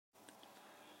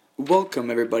Welcome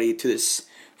everybody to this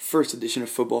first edition of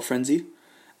Football Frenzy,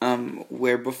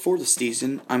 where before the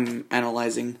season I'm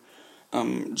analyzing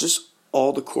just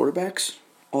all the quarterbacks,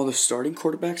 all the starting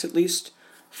quarterbacks at least,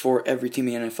 for every team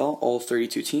in the NFL, all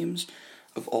 32 teams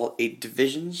of all 8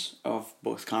 divisions of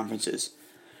both conferences.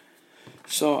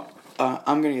 So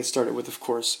I'm going to get started with, of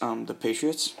course, the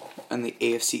Patriots and the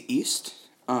AFC East.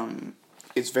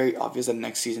 It's very obvious that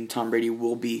next season Tom Brady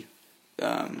will be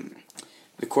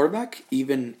the quarterback,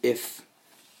 even if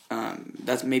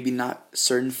that's maybe not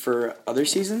certain for other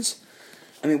seasons.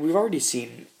 I mean, we've already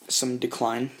seen some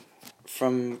decline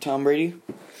from Tom Brady.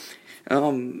 I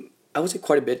would say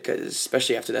quite a bit, cause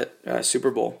especially after that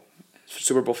Super Bowl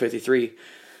 53,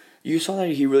 you saw that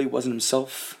he really wasn't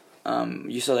himself.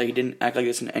 You saw that he didn't act like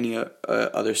this in any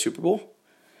other Super Bowl,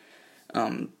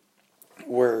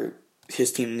 where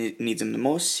his team needs him the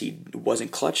most. He wasn't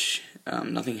clutch.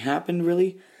 Nothing happened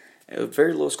really. A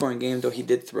very low scoring game, though he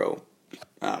did throw,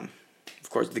 of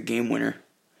course, the game winner.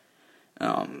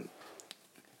 I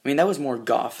mean, that was more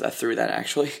Goff that threw that,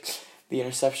 actually, the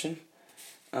interception.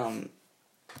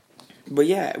 But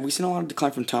yeah, we've seen a lot of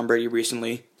decline from Tom Brady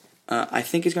recently. I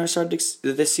think he's going to start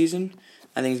this season.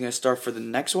 I think he's going to start for the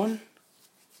next one.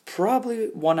 Probably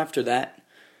one after that.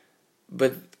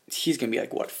 But he's going to be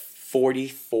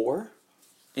 44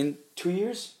 in 2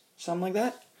 years? Something like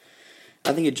that.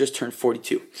 I think he just turned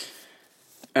 42.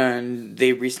 And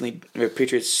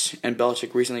Patriots and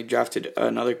Belichick recently drafted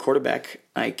another quarterback.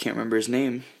 I can't remember his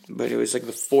name, but it was like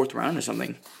the 4th round or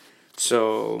something.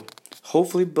 So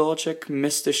hopefully Belichick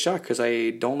missed this shot, because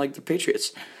I don't like the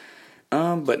Patriots.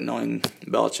 But knowing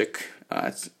Belichick,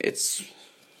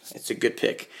 it's a good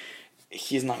pick.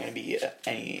 He's not going to be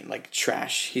any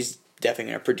trash. He's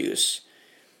definitely going to produce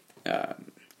at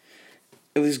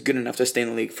least good enough to stay in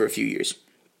the league for a few years.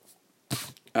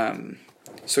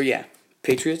 So yeah,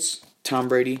 Patriots, Tom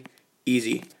Brady,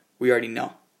 easy. We already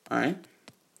know. All right.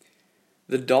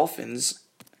 The Dolphins,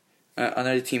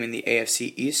 another team in the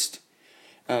AFC East.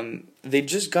 They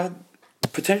just got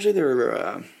potentially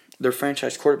their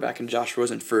franchise quarterback in Josh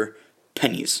Rosen for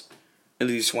pennies. At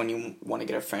least when you want to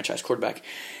get a franchise quarterback,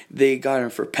 they got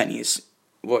him for pennies.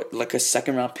 Like a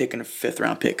 2nd round pick and a 5th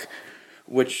round pick,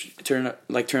 which turned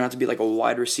out to be like a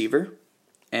wide receiver.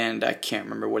 And I can't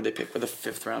remember what they picked for the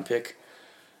 5th round pick.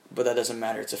 But that doesn't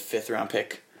matter. It's a 5th round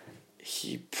pick.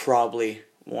 He probably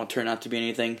won't turn out to be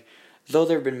anything. Though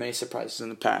there have been many surprises in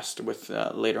the past with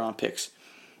later on picks.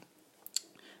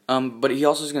 But he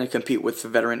also is going to compete with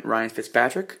veteran Ryan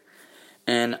Fitzpatrick.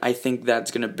 And I think that's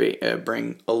going to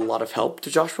bring a lot of help to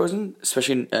Josh Rosen.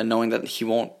 Especially knowing that he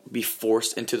won't be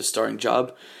forced into the starting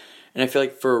job. And I feel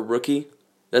like for a rookie,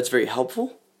 that's very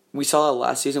helpful. We saw that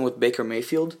last season with Baker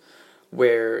Mayfield,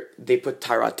 where they put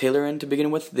Tyrod Taylor in to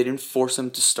begin with. They didn't force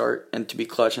him to start and to be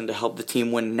clutch and to help the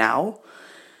team win now.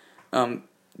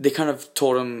 They kind of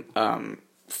told him,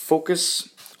 focus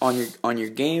on your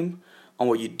game, on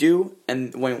what you do,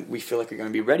 and when we feel like you're going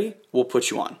to be ready, we'll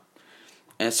put you on.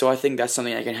 And so I think that's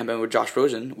something that can happen with Josh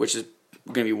Rosen, which is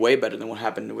going to be way better than what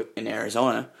happened in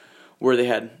Arizona, where they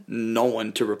had no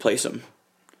one to replace him.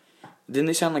 Didn't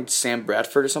they sound like Sam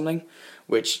Bradford or something?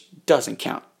 Which doesn't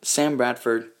count. Sam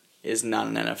Bradford is not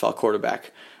an NFL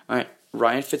quarterback. All right,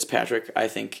 Ryan Fitzpatrick, I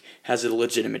think, has a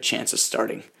legitimate chance of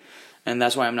starting. And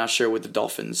that's why I'm not sure with the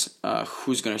Dolphins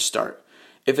who's going to start.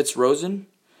 If it's Rosen,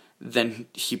 then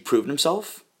he proved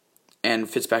himself, and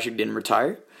Fitzpatrick didn't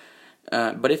retire.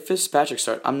 But if Fitzpatrick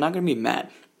starts, I'm not going to be mad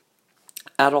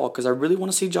at all, because I really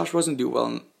want to see Josh Rosen do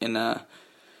well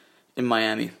in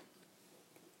Miami.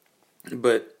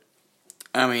 But,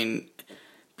 I mean,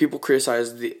 people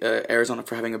criticize the Arizona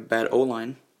for having a bad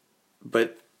O-line.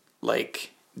 But,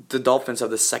 the Dolphins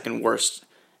have the 2nd worst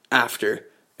after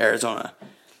Arizona.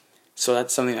 So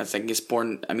that's something that's, is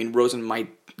important. I mean, Rosen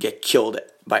might get killed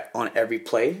on every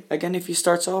play again if he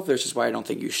starts off. That's just why I don't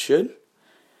think you should.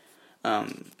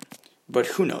 But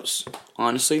who knows?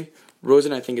 Honestly,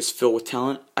 Rosen, I think, is filled with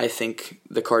talent. I think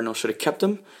the Cardinals should have kept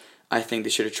him. I think they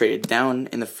should have traded down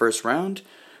in the 1st round.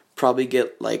 Probably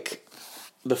get,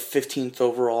 the 15th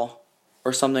overall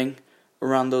or something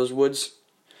around those woods.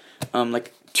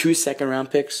 2 2nd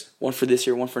round picks, one for this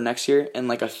year, one for next year,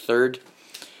 and a 3rd.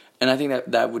 And I think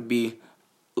that would be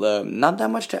not that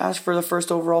much to ask for the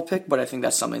 1st overall pick, but I think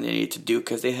that's something they need to do,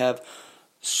 because they have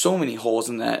so many holes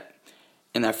in that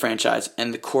franchise,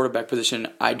 and the quarterback position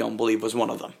I don't believe was one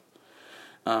of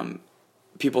them.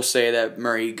 People say that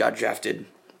Murray got drafted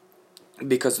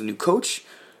because of the new coach,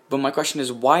 but my question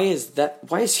is, why is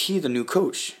he the new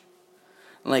coach?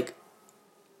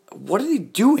 What are they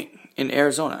doing in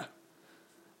Arizona?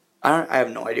 I have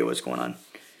no idea what's going on.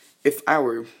 If I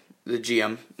were the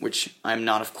GM, which I'm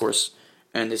not, of course,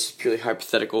 and this is purely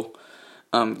hypothetical,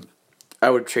 I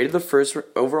would trade the first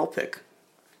overall pick,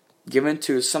 give it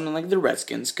to something like the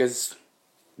Redskins, because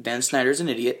Dan Snyder's an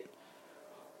idiot,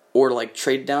 or like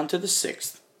trade down to the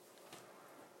 6th,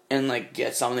 and like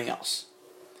get something else,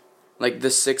 like the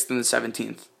 6th and the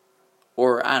 17th,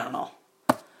 or I don't know,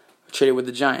 trade it with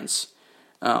the Giants,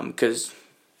 because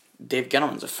Dave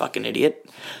Gettleman's a fucking idiot.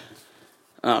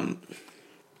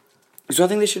 So I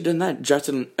think they should have done that.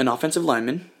 Drafted an offensive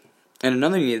lineman, and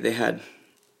another need they had,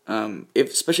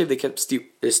 especially if they kept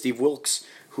Steve Wilks,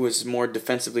 who is more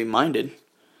defensively minded.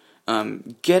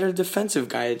 Get a defensive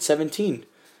guy at 17.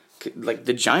 Like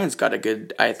the Giants got a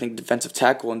good, I think, defensive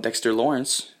tackle in Dexter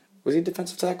Lawrence. Was he a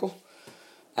defensive tackle?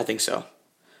 I think so.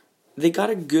 They got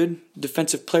a good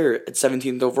defensive player at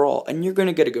 17th overall, and you're going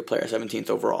to get a good player at 17th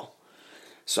overall.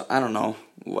 So I don't know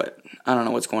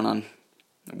what's going on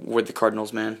with the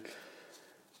Cardinals, man.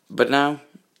 But now,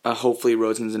 hopefully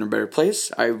Rosen's in a better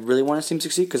place. I really want to see him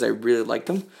succeed because I really liked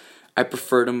him. I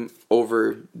preferred him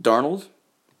over Darnold,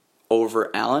 over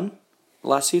Allen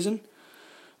last season,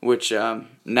 which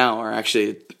now are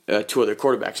actually 2 other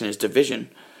quarterbacks in his division.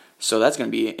 So that's going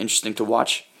to be interesting to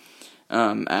watch.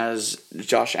 As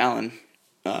Josh Allen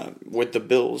with the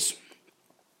Bills,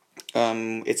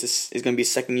 it's going to be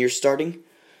 2nd year starting.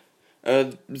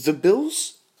 The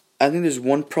Bills, I think there's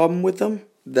one problem with them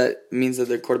that means that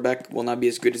their quarterback will not be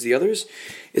as good as the others,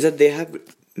 is that they have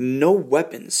no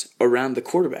weapons around the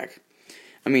quarterback.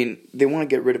 I mean, they want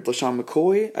to get rid of LaShawn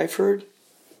McCoy, I've heard.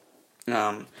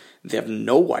 They have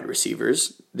no wide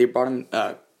receivers. They brought in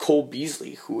Cole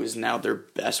Beasley, who is now their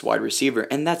best wide receiver,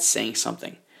 and that's saying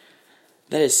something.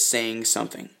 That is saying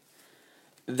something.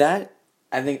 That,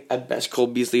 I think, at best, Cole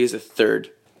Beasley is a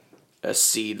third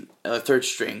string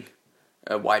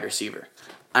wide receiver.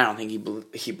 I don't think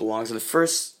he belongs in the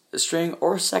first string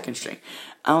or second string.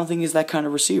 I don't think he's that kind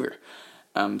of receiver.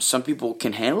 Some people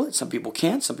can handle it, some people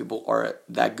can't, some people are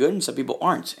that good, and some people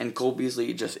aren't. And Cole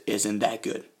Beasley just isn't that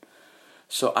good.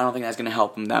 So I don't think that's going to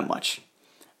help him that much.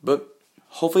 But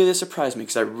hopefully they surprise me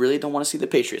because I really don't want to see the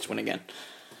Patriots win again.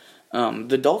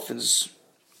 The Dolphins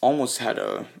almost had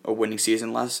a winning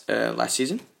season last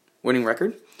season, winning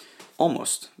record.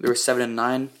 Almost. They were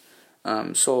 7-9.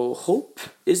 So hope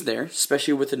is there,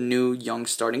 especially with a new young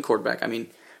starting quarterback. I mean,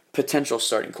 potential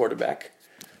starting quarterback.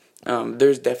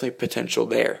 There's definitely potential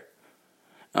there.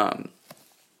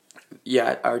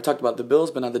 Yeah, I already talked about the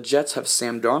Bills, but now the Jets have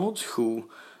Sam Darnold, who,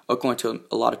 according to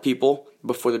a lot of people,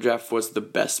 before the draft was the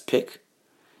best pick,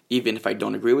 even if I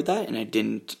don't agree with that, and I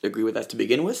didn't agree with that to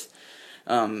begin with.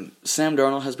 Sam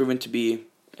Darnold has proven to be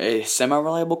a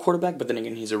semi-reliable quarterback, but then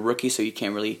again, he's a rookie, so you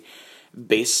can't really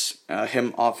base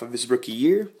him off of his rookie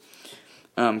year,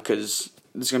 because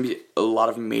there's going to be a lot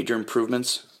of major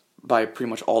improvements by pretty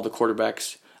much all the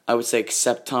quarterbacks, I would say,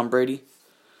 except Tom Brady.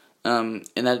 In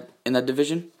that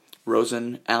division,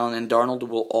 Rosen, Allen, and Darnold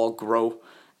will all grow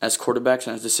as quarterbacks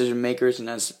and as decision makers and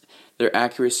as their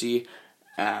accuracy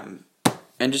and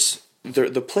just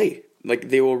the play. Like,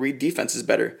 they will read defenses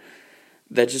better.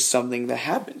 That's just something that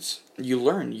happens. You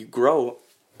learn, you grow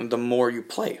the more you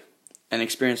play. And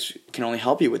experience can only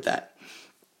help you with that.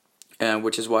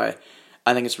 Which is why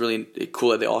I think it's really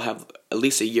cool that they all have at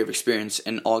least a year of experience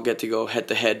and all get to go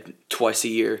head-to-head twice a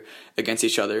year against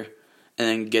each other and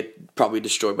then get probably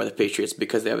destroyed by the Patriots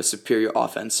because they have a superior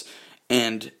offense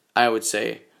and, I would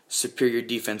say, superior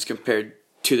defense compared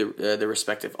to the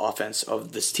respective offense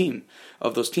of those teams,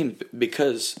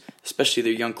 because especially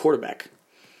their young quarterback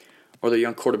or their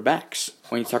young quarterbacks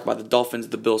when you talk about the Dolphins,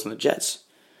 the Bills, and the Jets.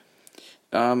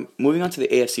 Moving on to the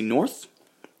AFC North,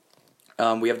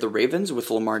 we have the Ravens with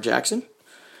Lamar Jackson.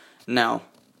 Now,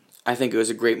 I think it was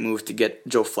a great move to get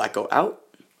Joe Flacco out,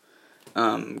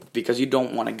 because you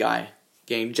don't want a guy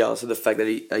getting jealous of the fact that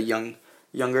a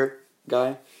younger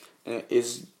guy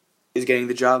is getting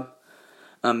the job.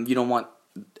 You don't want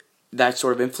that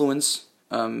sort of influence,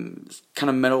 kind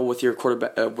of meddle with your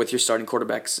quarterback, with your starting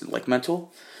quarterbacks, like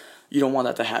mental. You don't want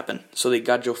that to happen. So they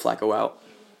got Joe Flacco out,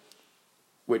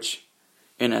 which,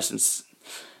 in essence,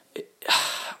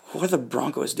 what are the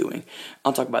Broncos doing?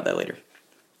 I'll talk about that later.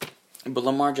 But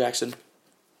Lamar Jackson,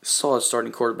 solid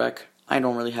starting quarterback. I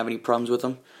don't really have any problems with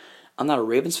him. I'm not a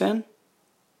Ravens fan.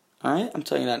 Alright, I'm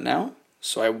telling you that now.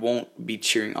 So I won't be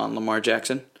cheering on Lamar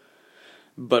Jackson.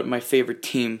 But my favorite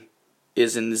team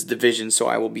is in this division, so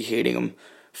I will be hating them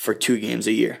for 2 games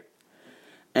a year.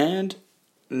 And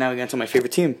now we got to my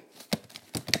favorite team.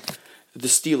 The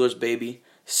Steelers, baby.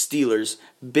 Steelers.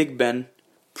 Big Ben,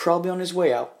 probably on his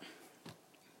way out.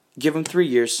 Give him 3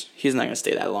 years. He's not going to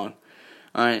stay that long.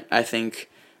 Alright, I think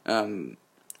when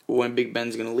Big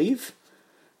Ben's going to leave,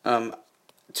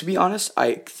 To be honest,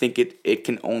 I think it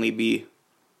can only be,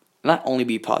 not only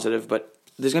be positive, but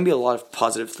there's going to be a lot of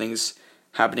positive things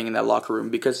happening in that locker room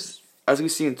because, as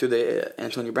we've seen through the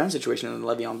Antonio Brown situation and the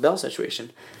Le'Veon Bell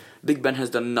situation, Big Ben has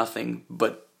done nothing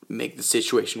but make the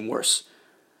situation worse.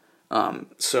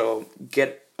 So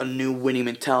get a new winning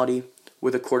mentality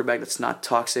with a quarterback that's not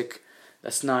toxic,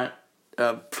 that's not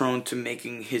prone to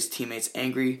making his teammates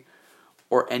angry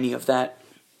or any of that.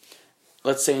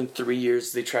 Let's say in 3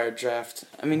 years they try to draft.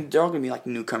 I mean, they're all going to be like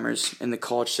newcomers in the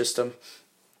college system.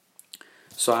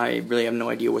 So I really have no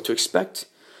idea what to expect.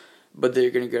 But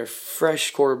they're going to get a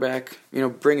fresh quarterback,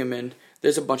 bring him in.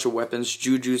 There's a bunch of weapons.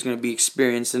 Juju's going to be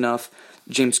experienced enough.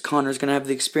 James Conner's going to have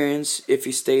the experience if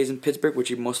he stays in Pittsburgh, which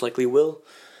he most likely will.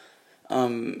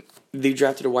 They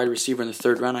drafted a wide receiver in the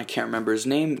 3rd round. I can't remember his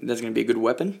name. That's going to be a good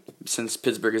weapon since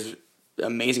Pittsburgh is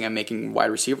amazing at making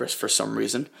wide receivers for some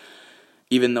reason.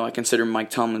 Even though I consider Mike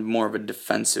Tomlin more of a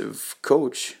defensive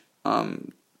coach,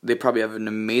 they probably have an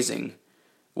amazing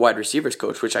wide receivers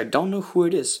coach, which I don't know who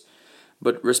it is.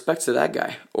 But respect to that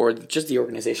guy, or just the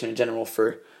organization in general,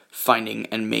 for finding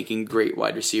and making great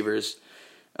wide receivers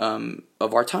of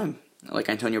our time. Like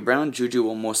Antonio Brown, Juju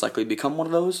will most likely become one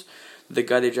of those. The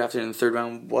guy they drafted in the 3rd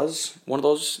round was one of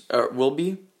those, or will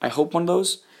be, I hope, one of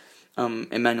those.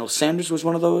 Emmanuel Sanders was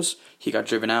one of those. He got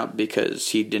driven out because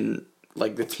he didn't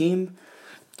like the team.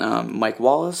 Mike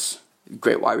Wallace,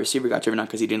 great wide receiver, got driven out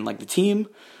because he didn't like the team.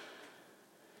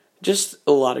 Just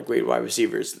a lot of great wide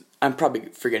receivers. I'm probably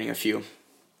forgetting a few.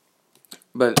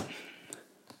 But,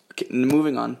 okay,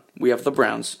 moving on, we have the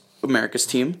Browns, America's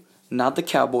team, not the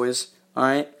Cowboys,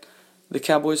 alright? The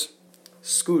Cowboys,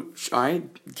 scooch,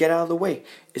 alright? Get out of the way.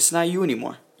 It's not you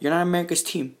anymore. You're not America's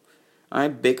team.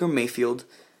 Alright? Baker Mayfield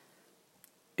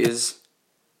is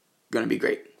going to be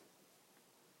great.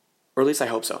 Or at least I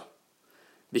hope so.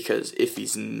 Because if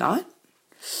he's not,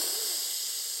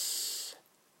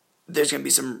 there's going to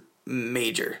be some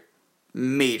major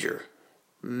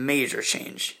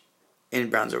change in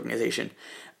Brown's organization.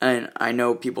 And I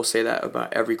know people say that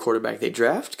about every quarterback they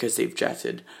draft because they've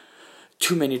drafted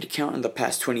too many to count in the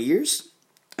past 20 years.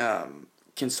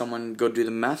 Can someone go do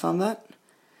the math on that?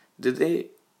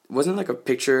 Wasn't like a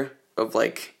picture of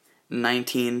like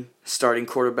 19 starting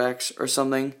quarterbacks or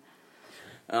something?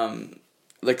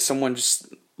 Like someone just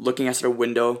looking at a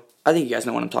window. I think you guys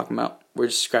know what I'm talking about. We're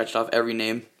just scratched off every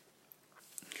name.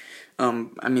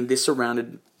 They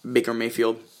surrounded Baker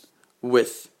Mayfield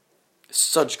with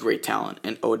such great talent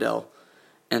in Odell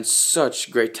and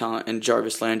such great talent in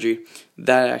Jarvis Landry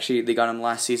that actually they got him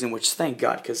last season, which thank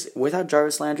God, because without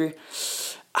Jarvis Landry,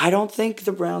 I don't think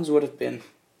the Browns would have been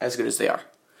as good as they are.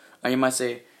 You might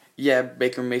say, yeah,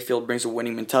 Baker Mayfield brings a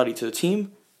winning mentality to the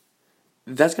team.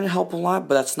 That's going to help a lot,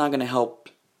 but that's not going to help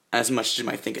as much as you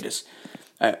might think it is,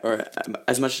 or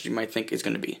as much as you might think it's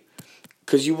going to be.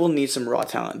 Because you will need some raw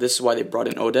talent. This is why they brought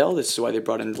in Odell. This is why they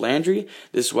brought in Landry.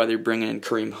 This is why they're bringing in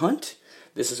Kareem Hunt.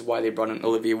 This is why they brought in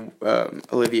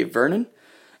Olivier Vernon.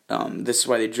 This is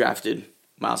why they drafted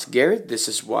Myles Garrett. This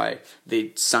is why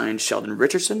they signed Sheldon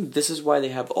Richardson. This is why they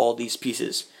have all these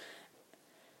pieces.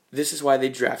 This is why they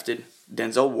drafted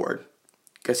Denzel Ward,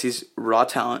 because he's raw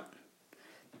talent.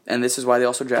 And this is why they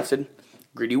also drafted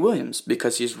Greedy Williams,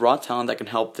 because he's raw talent that can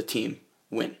help the team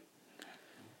win.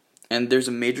 And there's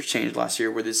a major change last year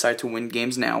where they decided to win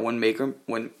games now when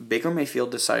Baker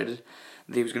Mayfield decided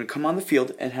that he was going to come on the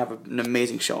field and have an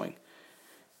amazing showing.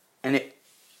 And it,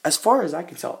 as far as I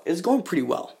can tell, it's going pretty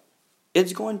well.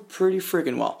 It's going pretty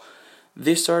friggin' well.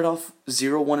 They started off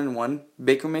 0-1-1.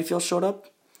 Baker Mayfield showed up.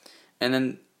 And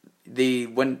then they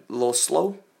went a little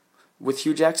slow with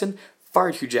Hugh Jackson.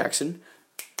 Fired Hugh Jackson.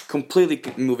 Completely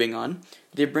moving on.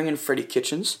 They bring in Freddie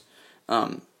Kitchens.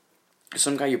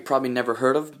 Some guy you probably never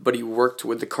heard of, but he worked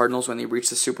with the Cardinals when they reached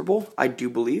the Super Bowl, I do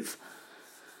believe.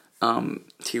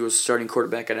 He was starting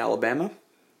quarterback at Alabama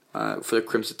for the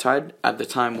Crimson Tide at the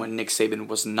time when Nick Saban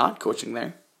was not coaching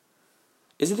there.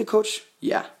 Is he the coach?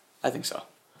 Yeah, I think so.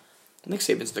 Nick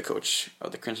Saban's the coach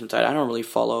of the Crimson Tide. I don't really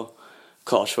follow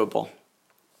college football.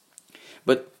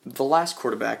 But the last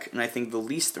quarterback, and I think the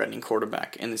least threatening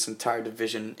quarterback in this entire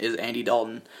division, is Andy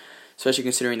Dalton, especially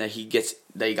considering that he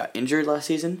got injured last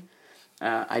season.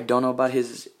 I don't know about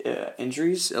his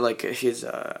injuries, like his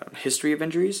history of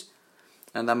injuries,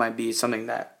 and that might be something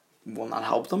that will not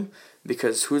help them,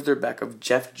 because who's their backup?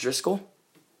 Jeff Driscoll?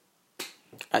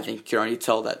 I think you can already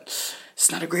tell that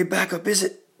it's not a great backup, is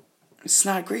it? It's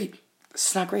not great.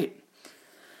 It's not great.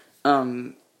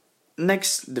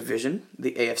 Next division,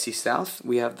 the AFC South,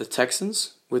 we have the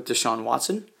Texans with Deshaun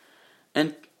Watson,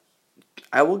 and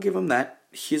I will give him that.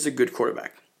 He's a good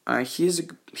quarterback. He's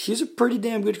a pretty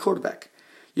damn good quarterback.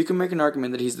 you can make an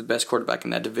argument that he's the best quarterback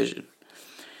in that division.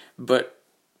 But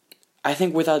I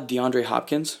think without DeAndre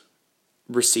Hopkins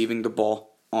receiving the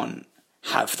ball on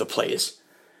half the plays,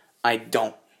 I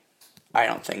don't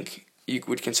think you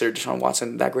would consider Deshaun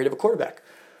Watson that great of a quarterback.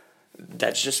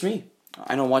 That's just me.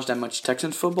 I don't watch that much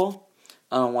Texans football.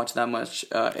 I don't watch that much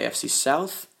AFC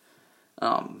South.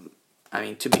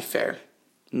 To be fair,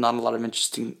 not a lot of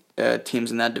interesting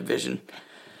teams in that division.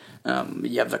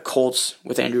 You have the Colts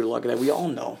with Andrew Luck that we all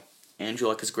know. Andrew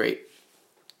Luck is great.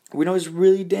 We know he's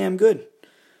really damn good.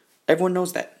 Everyone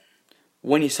knows that.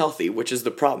 When he's healthy, which is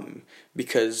the problem.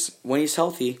 Because when he's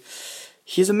healthy,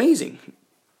 he's amazing.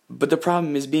 But the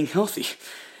problem is being healthy.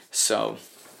 So,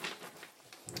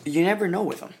 you never know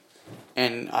with him.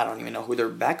 And I don't even know who their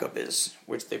backup is,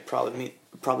 which they probably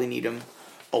need him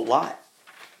a lot.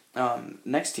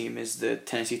 Next team is the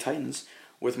Tennessee Titans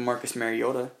with Marcus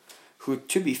Mariota, who,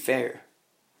 to be fair,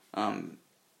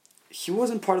 he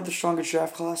wasn't part of the strongest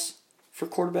draft class for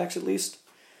quarterbacks at least.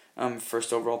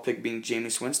 First overall pick being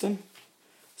Jameis Winston,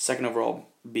 second overall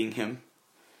being him.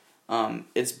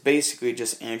 It's basically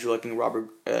just Andrew Luck and Robert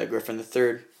Griffin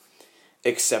III,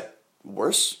 except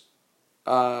worse.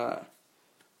 Better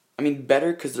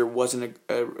because there wasn't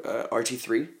a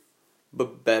RG3,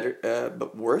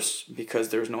 but worse because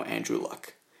there was no Andrew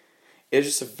Luck. It's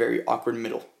just a very awkward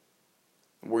middle,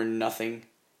 where nothing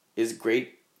is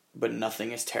great, but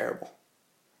nothing is terrible.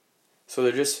 So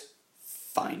they're just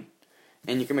fine.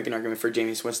 And you can make an argument for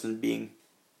Jameis Winston being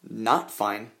not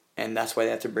fine, and that's why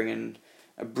they have to bring in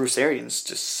Bruce Arians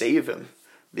to save him,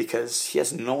 because he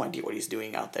has no idea what he's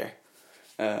doing out there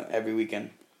every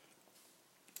weekend.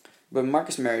 But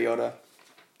Marcus Mariota,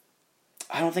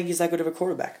 I don't think he's that good of a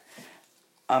quarterback.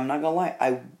 I'm not going to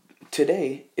lie.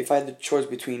 Today, if I had the choice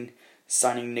between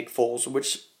signing Nick Foles,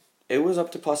 which it was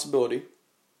up to possibility,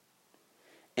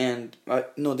 and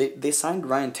they signed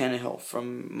Ryan Tannehill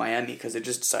from Miami because they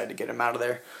just decided to get him out of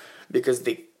there because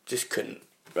they just couldn't.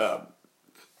 I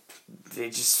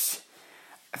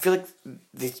feel like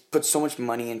they put so much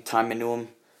money and time into him,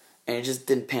 and it just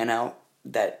didn't pan out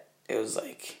that it was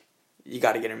like, you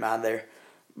got to get him out of there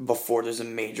before there's a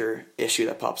major issue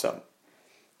that pops up.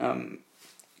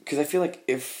 Because I feel like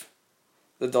if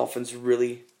the Dolphins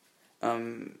really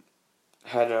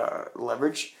had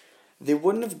leverage, they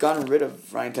wouldn't have gotten rid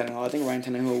of Ryan Tannehill. I think Ryan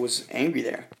Tannehill was angry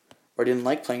there or didn't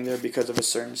like playing there because of a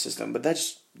certain system. But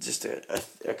that's just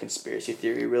a conspiracy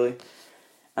theory, really.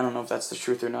 I don't know if that's the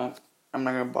truth or not. I'm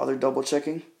not going to bother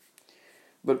double-checking.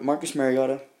 But Marcus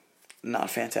Mariota, not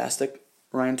fantastic.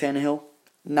 Ryan Tannehill,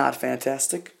 not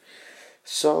fantastic.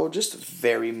 So just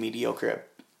very mediocre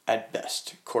at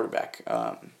best quarterback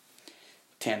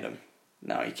tandem.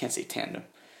 No, you can't say tandem.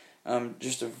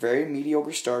 Just a very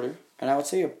mediocre starter, and I would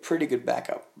say a pretty good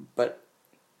backup. But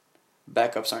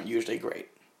backups aren't usually great.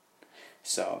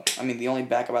 So, the only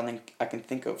backup I can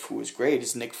think of who is great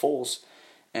is Nick Foles,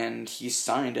 and he's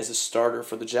signed as a starter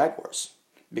for the Jaguars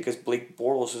because Blake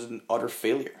Bortles is an utter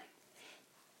failure.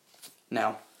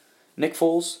 Now, Nick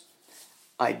Foles,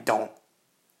 I don't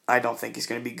think he's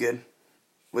going to be good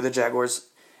with the Jaguars.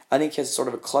 I think he has sort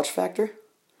of a clutch factor.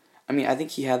 I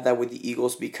think he had that with the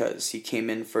Eagles because he came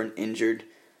in for an injured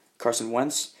Carson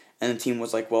Wentz, and the team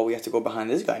was like, well, we have to go behind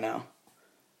this guy now.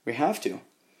 We have to.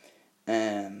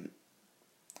 And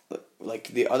like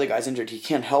the other guy's injured, he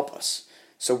can't help us.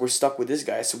 So we're stuck with this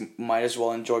guy, so might as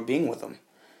well enjoy being with him.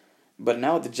 But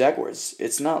now with the Jaguars,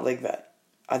 it's not like that.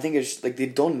 I think it's like they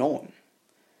don't know him.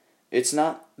 It's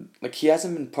not like he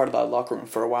hasn't been part of that locker room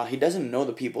for a while. He doesn't know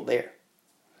the people there.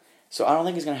 So I don't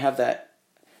think he's going to have that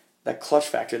clutch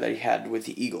factor that he had with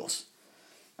the Eagles.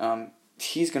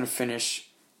 He's going to finish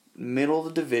middle of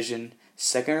the division,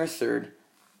 second or third.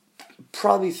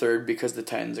 Probably third because the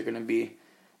Titans are going to be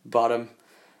bottom.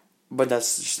 But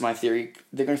that's just my theory.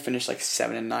 They're going to finish like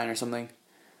 7-9 or something.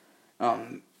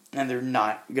 And they're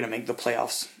not going to make the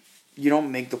playoffs. You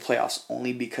don't make the playoffs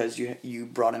only because you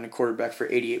brought in a quarterback for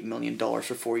 $88 million for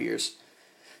 4 years.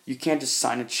 You can't just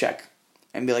sign a check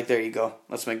and be like, there you go,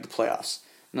 let's make the playoffs.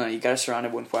 No, you got to surround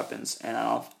it with weapons. And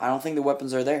I don't think the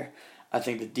weapons are there. I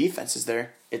think the defense is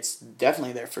there. It's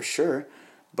definitely there for sure.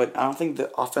 But I don't think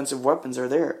the offensive weapons are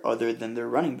there other than their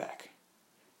running back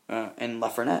and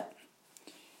LaFournette.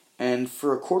 And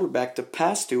for a quarterback to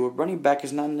pass to, a running back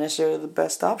is not necessarily the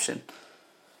best option.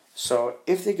 So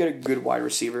if they get a good wide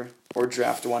receiver or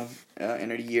draft one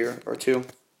in a year or two,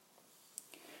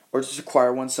 or just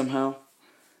acquire one somehow,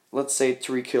 let's say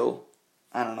Tyreek Hill,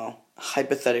 I don't know,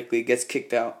 hypothetically gets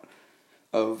kicked out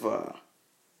of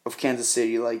Kansas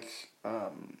City like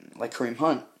Kareem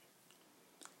Hunt,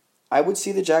 I would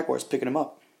see the Jaguars picking him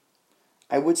up.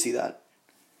 I would see that.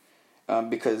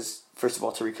 because first of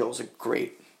all, Tyreek Hill is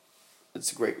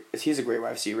he's a great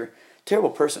wide receiver. Terrible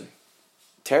person.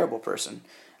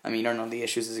 I mean, I don't know the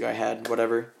issues this guy had,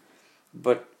 whatever,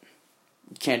 but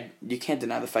you can't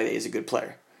deny the fact that he's a good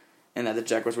player, and that the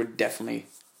Jaguars would definitely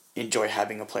enjoy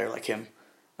having a player like him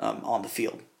on the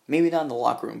field. Maybe not in the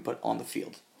locker room, but on the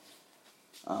field.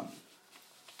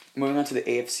 Moving on to the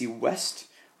AFC West,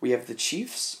 we have the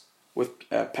Chiefs with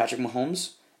Patrick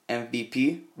Mahomes,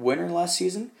 MVP winner last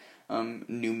season,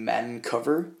 new Madden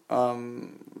cover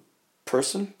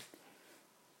person,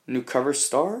 new cover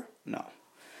star. No,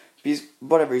 he's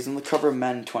on the cover of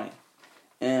Madden 20,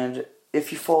 and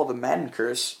if you follow the Madden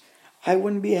curse, I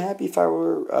wouldn't be happy if I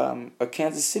were a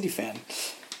Kansas City fan.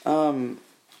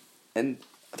 And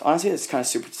honestly, it's kind of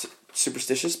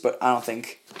superstitious, but I don't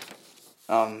think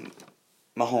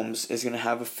Mahomes is going to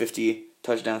have a 50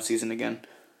 touchdown season again.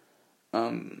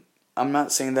 I'm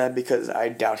not saying that because I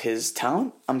doubt his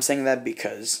talent. I'm saying that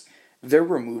because they're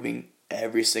removing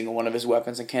every single one of his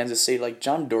weapons in Kansas City. Like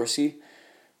John Dorsey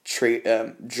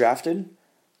drafted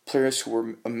players who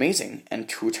were amazing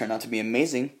and who turned out to be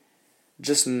amazing,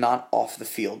 just not off the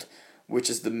field, which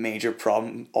is the major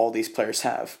problem all these players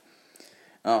have.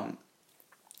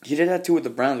 He did that too with the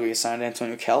Browns where he signed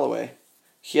Antonio Callaway.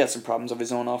 He had some problems of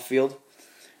his own off field,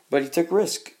 but he took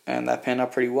risk, and that panned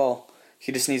out pretty well.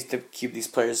 He just needs to keep these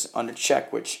players under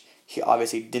check, which he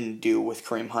obviously didn't do with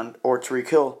Kareem Hunt or Tyreek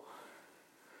Hill,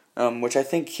 which I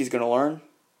think he's going to learn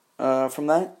from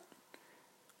that.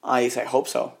 At least I hope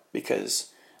so, because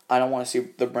I don't want to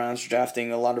see the Browns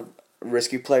drafting a lot of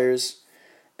risky players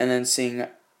and then seeing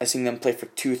them play for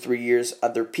 2-3 years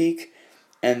at their peak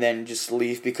and then just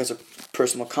leave because of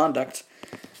personal conduct.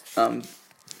 I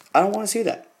don't want to see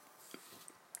that,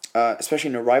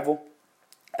 especially in a rival.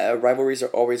 Rivalries are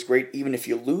always great, even if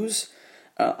you lose.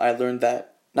 I learned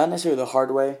that, not necessarily the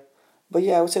hard way, but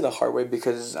yeah, I would say the hard way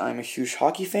because I'm a huge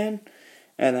hockey fan,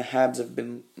 and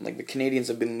the Canadians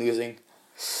have been losing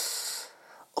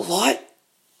a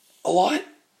lot,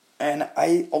 and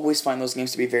I always find those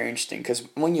games to be very interesting because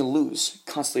when you lose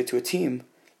constantly to a team,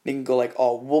 they can go like,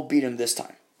 oh, we'll beat them this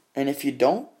time, and if you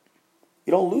don't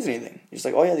lose anything. You're just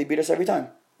like, oh yeah, they beat us every time,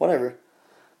 whatever.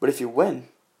 But if you win,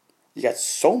 you got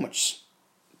so much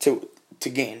to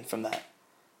gain from that.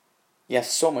 You have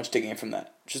so much to gain from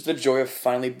that. Just the joy of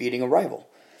finally beating a rival.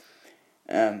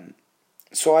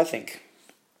 So I think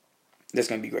that's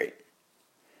going to be great.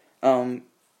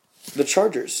 The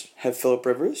Chargers have Phillip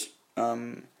Rivers.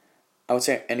 I would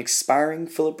say an expiring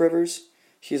Phillip Rivers.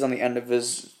 He's on the end of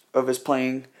his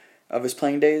playing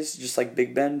days, just like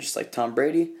Big Ben, just like Tom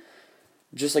Brady,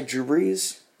 just like Drew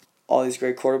Brees. All these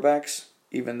great quarterbacks.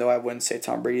 Even though I wouldn't say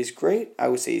Tom Brady's great, I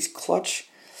would say he's clutch.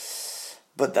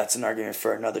 But that's an argument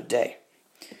for another day.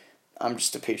 I'm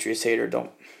just a Patriots hater.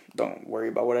 Don't worry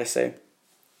about what I say.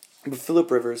 But Phillip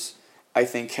Rivers, I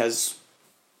think, has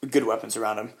good weapons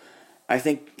around him. I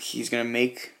think he's going to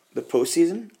make the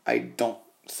postseason. I don't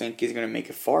think he's going to make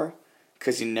it far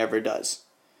because he never does.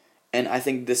 And I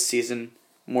think this season,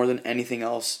 more than anything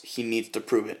else, he needs to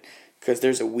prove it. Because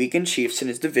there's a weakened Chiefs in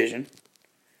his division.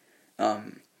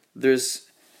 There's,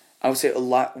 I would say, a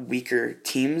lot weaker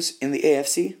teams in the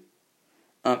AFC.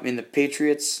 In the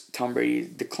Patriots, Tom Brady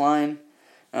decline.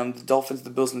 The Dolphins,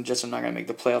 the Bills, and the Jets are not going to make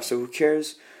the playoffs, so who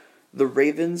cares? The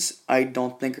Ravens, I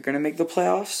don't think are going to make the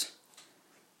playoffs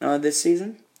this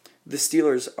season. The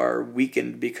Steelers are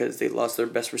weakened because they lost their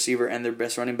best receiver and their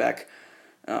best running back,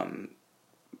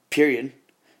 period.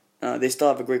 They still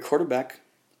have a great quarterback,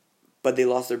 but they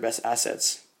lost their best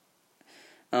assets.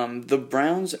 The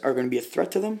Browns are going to be a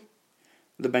threat to them.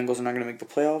 The Bengals are not going to make the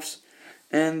playoffs.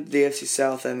 And the AFC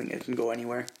South, I think it can go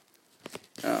anywhere.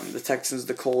 The Texans,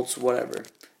 the Colts, whatever.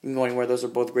 You can go anywhere. Those are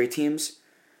both great teams.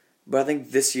 But I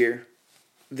think this year,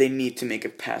 they need to make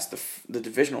it past the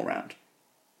divisional round.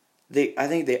 I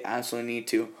think they absolutely need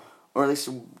to, or at least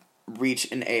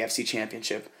reach an AFC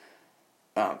championship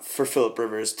for Phillip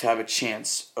Rivers to have a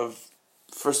chance of,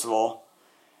 first of all,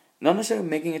 not necessarily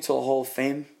making it to the Hall of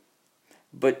Fame,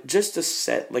 but just to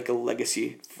set like a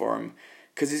legacy for him.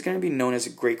 Because he's going to be known as a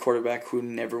great quarterback who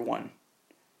never won.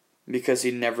 Because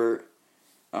he never...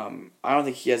 I don't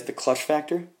think he has the clutch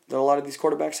factor that a lot of these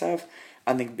quarterbacks have.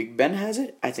 I think Big Ben has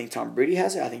it. I think Tom Brady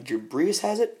has it. I think Drew Brees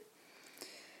has it.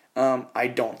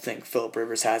 I don't think Phillip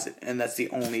Rivers has it. And that's the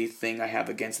only thing I have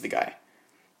against the guy.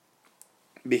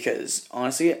 Because,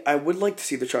 honestly, I would like to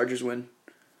see the Chargers win.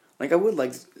 Like, I would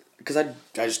like... Because I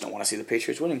just don't want to see the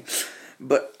Patriots winning.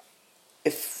 But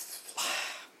if...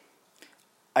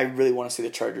 I really want to see the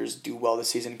Chargers do well this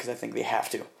season because I think they have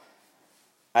to.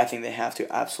 I think they have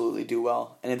to absolutely do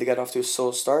well. And if they get off to a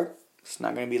slow start, it's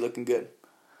not going to be looking good.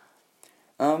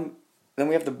 Then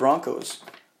we have the Broncos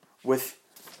with,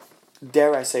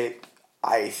 dare I say,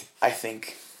 I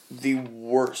think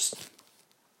just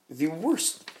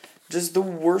the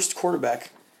worst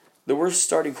quarterback, the worst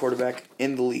starting quarterback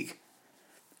in the league,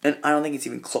 and I don't think it's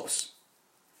even close.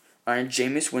 All right,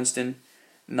 Jameis Winston,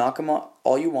 knock him out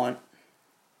all you want.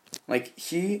 Like,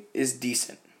 he is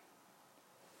decent.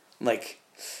 Like,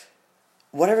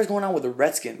 whatever's going on with the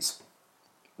Redskins,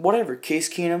 whatever,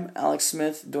 Case Keenum, Alex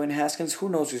Smith, Dwayne Haskins, who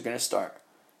knows who's going to start?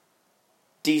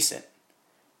 Decent.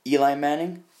 Eli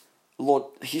Manning, Lord,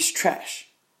 he's trash.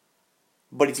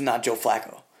 But he's not Joe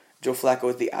Flacco. Joe Flacco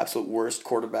is the absolute worst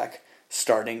quarterback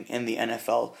starting in the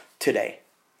NFL today.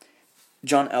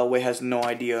 John Elway has no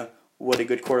idea what a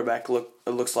good quarterback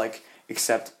looks like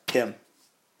except him.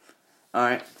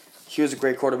 Alright? He was a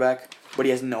great quarterback, but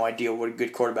he has no idea what a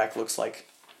good quarterback looks like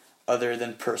other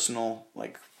than personal,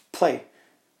 play.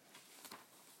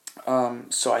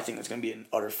 So I think it's going to be an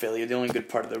utter failure. The only good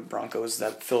part of the Broncos is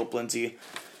that Philip Lindsay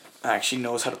actually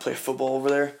knows how to play football over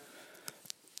there,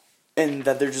 and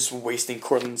that they're just wasting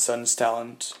Courtland Sutton's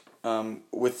talent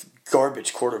with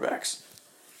garbage quarterbacks.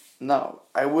 Now,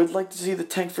 I would like to see the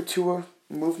tank for Tua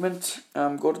movement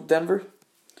go to Denver,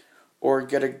 or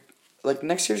get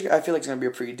next year's. I feel like it's going to be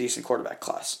a pretty decent quarterback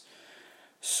class.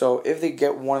 So if they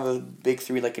get one of the big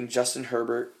three, like in Justin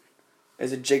Herbert,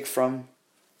 is it Jake Fromm,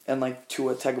 and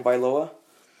Tua Tagovailoa,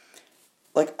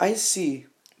 I see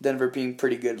Denver being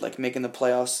pretty good, making the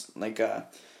playoffs,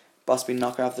 possibly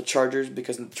knocking off the Chargers,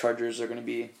 because the Chargers are going to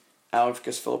be out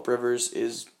because Phillip Rivers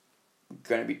is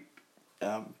going to be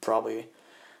probably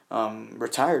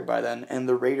retired by then, and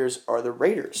the Raiders are the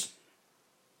Raiders.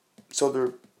 So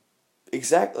they're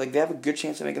they have a good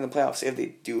chance of making the playoffs if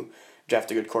they do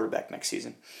draft a good quarterback next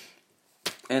season.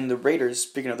 And the Raiders,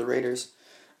 speaking of the Raiders,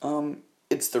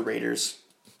 it's the Raiders.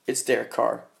 It's Derek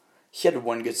Carr. He had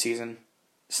one good season.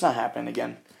 It's not happening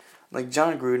again.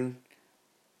 John Gruden,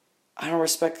 I don't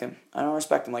respect him.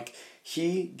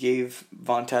 He gave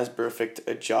Vontaze Burfict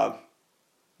a job,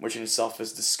 which in itself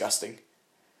is disgusting.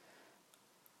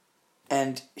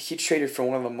 And he traded for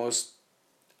one of the most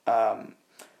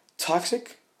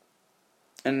toxic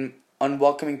and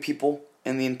unwelcoming people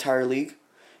in the entire league,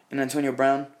 in Antonio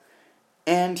Brown.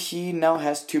 And he now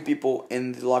has two people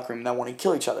in the locker room that want to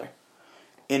kill each other,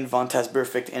 in Vontaze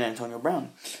Burfict and Antonio Brown.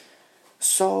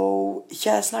 So,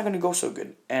 yeah, it's not going to go so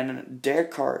good. And Derek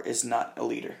Carr is not a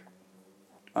leader.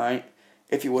 Alright?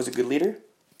 If he was a good leader,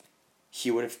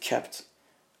 he would have kept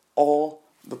all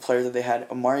the players that they had.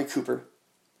 Amari Cooper.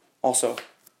 Also,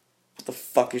 what the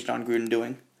fuck is John Gruden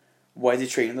doing? Why is he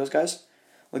trading those guys?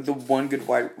 The one good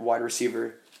wide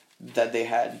receiver that they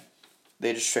had,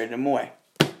 they just traded him away.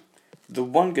 The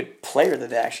one good player that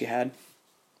they actually had,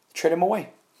 trade him away.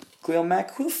 Khalil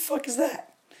Mack, who the fuck is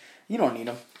that? You don't need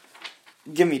him.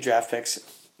 Give me draft picks,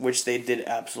 which they did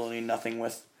absolutely nothing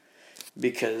with.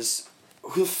 Because,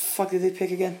 who the fuck did they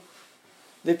pick again?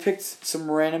 They picked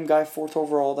some random guy 4th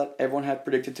overall that everyone had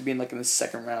predicted to be in the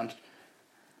 2nd round.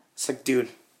 It's dude,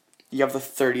 you have the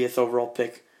 30th overall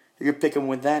pick. You're going to pick him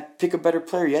with that? Pick a better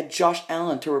player. You had Josh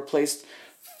Allen to replace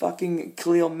fucking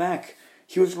Khalil Mack.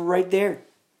 He was right there.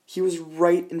 He was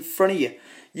right in front of you.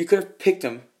 You could have picked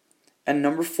him at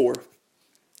number 4,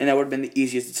 and that would have been the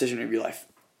easiest decision of your life.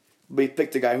 But you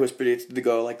picked a guy who was predicted to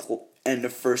go end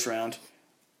of 1st round,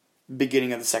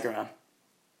 beginning of the 2nd round.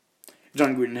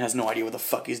 John Gruden has no idea what the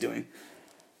fuck he's doing.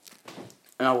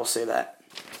 And I will say that.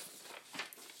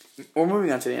 We're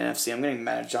moving on to the NFC. I'm getting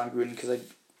mad at John Gruden because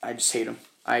I just hate him.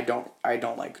 I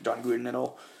don't like John Gruden at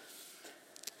all.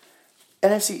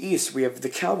 NFC East, we have the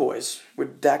Cowboys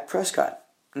with Dak Prescott.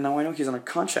 Now I know he's on a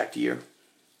contract year,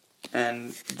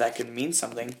 and that could mean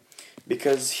something,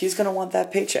 because he's going to want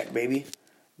that paycheck, baby.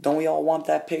 Don't we all want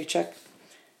that paycheck?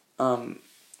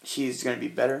 He's going to be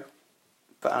better,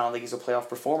 but I don't think he's a playoff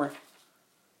performer.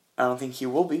 I don't think he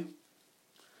will be.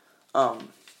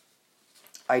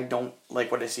 I don't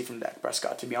like what I see from Dak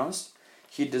Prescott, to be honest.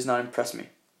 He does not impress me.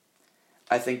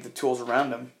 I think the tools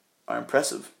around him are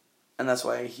impressive, and that's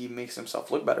why he makes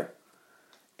himself look better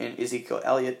in Ezekiel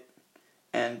Elliott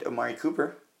and Amari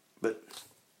Cooper, but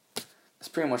that's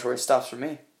pretty much where it stops for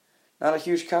me. Not a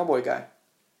huge Cowboy guy.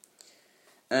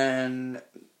 And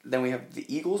then we have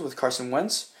the Eagles with Carson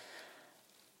Wentz.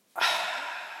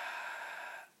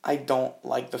 I don't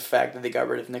like the fact that they got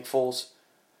rid of Nick Foles.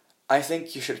 I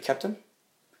think you should have kept him.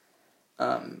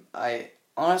 I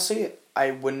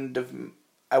wouldn't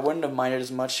have minded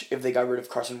as much if they got rid of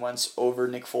Carson Wentz over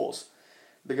Nick Foles,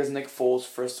 because Nick Foles,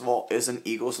 first of all, is an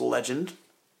Eagles legend.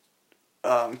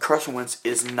 Carson Wentz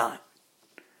is not.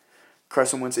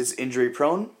 Carson Wentz is injury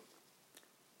prone.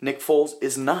 Nick Foles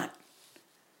is not.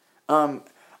 A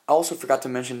also forgot to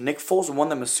mention Nick Foles won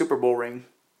them a Super Bowl ring.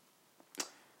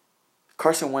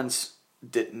 Carson Wentz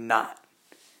did not.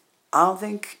 I don't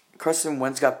think Carson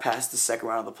Wentz got past the second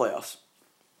round of the playoffs.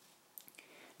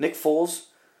 Nick Foles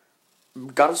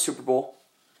got a Super Bowl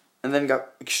and then got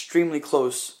extremely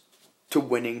close to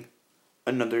winning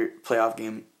another playoff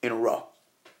game in a row.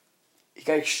 He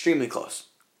got extremely close.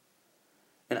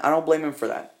 And I don't blame him for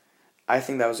that. I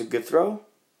think that was a good throw.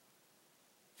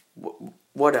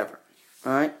 Whatever.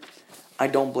 Alright? I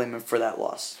don't blame him for that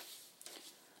loss.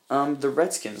 The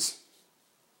Redskins.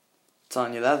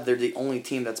 Telling you that they're the only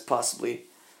team that's possibly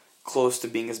close to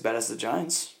being as bad as the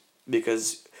Giants.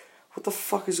 Because what the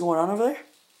fuck is going on over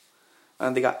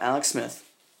there? They got Alex Smith.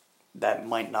 That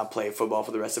might not play football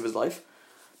for the rest of his life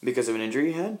because of an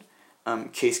injury he had.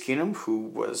 Case Keenum, who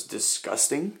was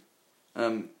disgusting.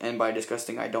 And by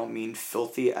disgusting, I don't mean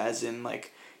filthy as in,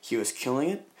 like, he was killing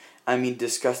it. I mean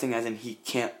disgusting as in he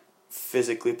can't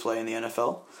physically play in the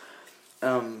NFL.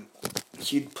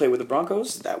 He played with the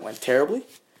Broncos. That went terribly.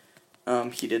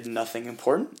 He did nothing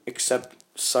important except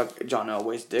suck John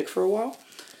Elway's dick for a while.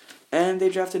 And they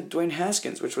drafted Dwayne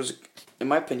Haskins, which was, in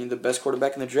my opinion, the best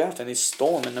quarterback in the draft, and they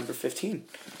stole him at number 15.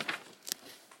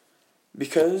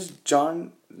 Because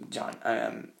Dave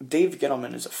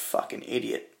Gettleman is a fucking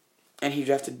idiot. And he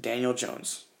drafted Daniel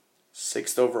Jones,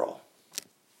 6th overall.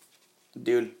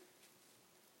 Dude,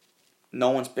 no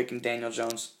one's picking Daniel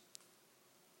Jones.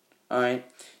 Alright?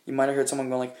 You might have heard someone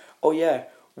going like, oh yeah,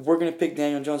 we're going to pick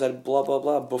Daniel Jones at blah blah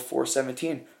blah before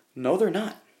 17. No, they're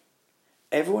not.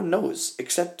 Everyone knows,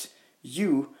 except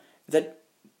you, that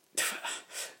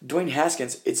Dwayne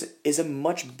Haskins is a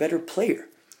much better player.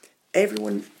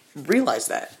 Everyone realized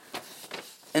that.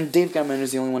 And Dave Gettleman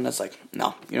is the only one that's like,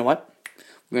 no, you know what?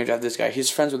 We're going to draft this guy. He's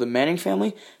friends with the Manning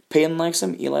family. Peyton likes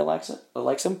him. Eli likes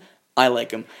him. I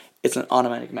like him. It's an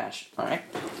automatic match. All right?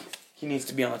 He needs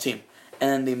to be on the team.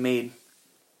 And then they made...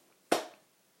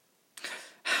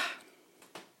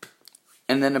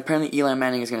 And then apparently Eli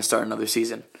Manning is going to start another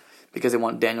season because they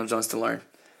want Daniel Jones to learn.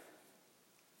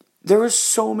 There were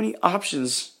so many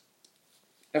options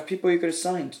of people you could have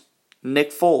signed.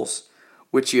 Nick Foles,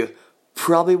 which you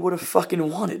probably would have fucking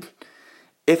wanted.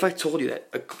 If I told you that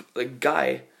a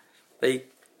guy,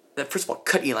 that first of all,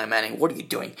 cut Eli Manning, what are you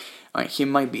doing? All right, he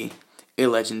might be a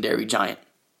legendary Giant.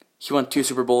 He won 2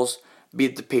 Super Bowls,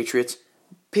 beat the Patriots.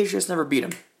 Patriots never beat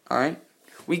him, all right?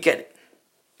 We get it.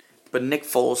 But Nick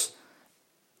Foles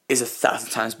is 1,000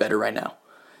 times better right now.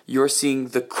 You're seeing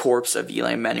the corpse of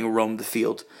Eli Manning roam the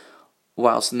field,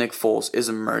 whilst Nick Foles is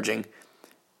emerging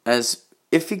as,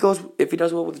 if he does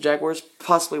well with the Jaguars,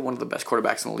 possibly one of the best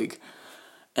quarterbacks in the league.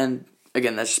 And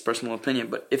again, that's just personal opinion,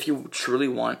 but if you truly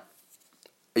want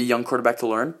a young quarterback to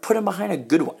learn, put him behind a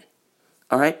good one.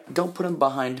 All right? Don't put him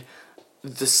behind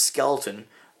the skeleton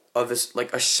of his,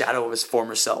 like a shadow of his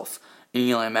former self in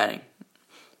Eli Manning.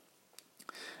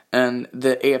 And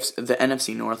the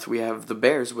NFC North, we have the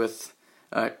Bears with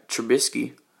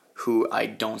Trubisky, who I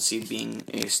don't see being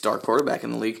a star quarterback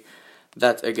in the league.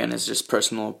 That, again, is just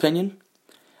personal opinion.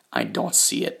 I don't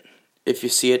see it. If you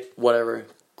see it, whatever,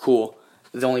 cool.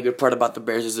 The only good part about the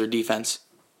Bears is their defense,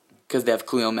 because they have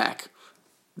Khalil Mack.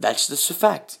 That's just a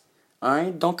fact.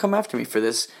 Alright? Don't come after me for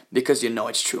this, because you know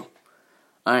it's true.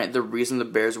 Alright? The reason the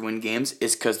Bears win games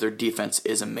is because their defense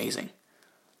is amazing.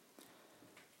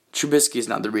 Trubisky is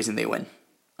not the reason they win.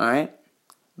 Alright?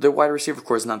 Their wide receiver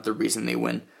core is not the reason they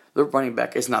win. Their running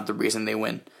back is not the reason they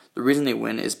win. The reason they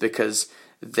win is because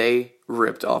they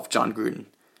ripped off John Gruden.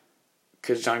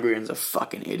 Because John Gruden's a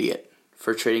fucking idiot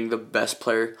for trading the best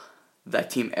player that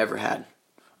team ever had.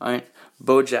 Alright?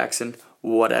 Bo Jackson,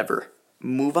 whatever.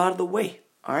 Move out of the way.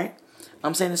 Alright?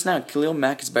 I'm saying this now. Khalil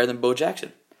Mack is better than Bo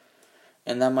Jackson.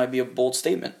 And that might be a bold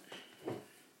statement.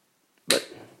 But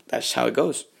that's how it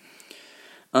goes.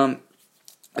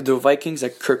 The Vikings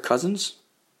at Kirk Cousins,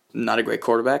 not a great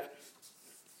quarterback.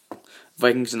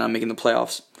 Vikings are not making the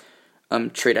playoffs.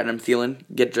 Trade Adam Thielen,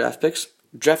 get draft picks.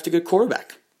 Draft a good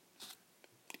quarterback.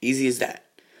 Easy as that.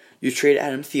 You trade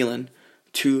Adam Thielen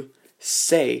to,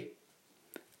 say,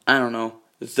 I don't know,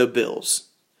 the Bills.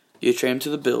 You trade him to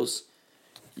the Bills.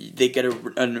 They get a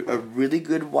really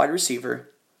good wide receiver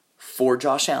for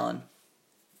Josh Allen.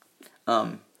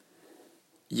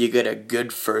 You get a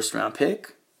good first-round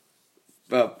pick.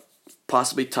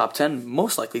 Possibly top 10.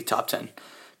 Most likely top 10.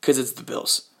 Because it's the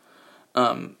Bills.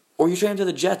 Or you trade him to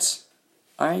the Jets.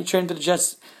 Alright, you trade him to the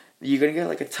Jets. You're going to get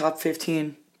like a top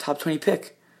 15, top 20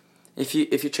 pick. If you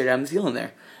trade Adam Thielen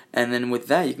there. And then with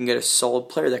that, you can get a solid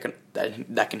player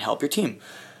that can help your team.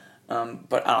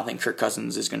 But I don't think Kirk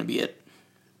Cousins is going to be it.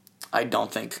 I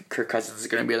don't think Kirk Cousins is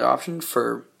going to be the option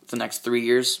for the next 3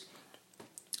 years.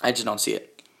 I just don't see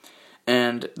it.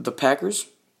 And the Packers,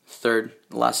 third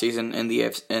last season in the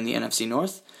NFC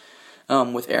North,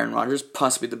 with Aaron Rodgers,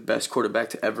 possibly the best quarterback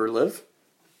to ever live.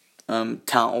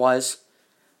 Talent-wise,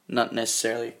 not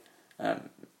necessarily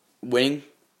winning,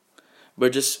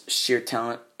 but just sheer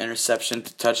talent, interception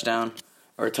to touchdown,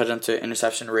 or touchdown to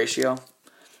interception ratio.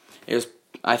 It was,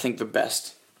 I think, the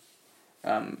best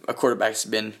a quarterback's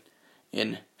been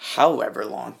in however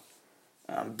long.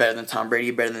 Better than Tom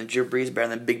Brady, better than Drew Brees, better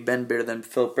than Big Ben, better than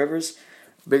Philip Rivers,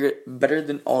 better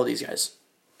than all these guys.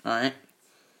 All right,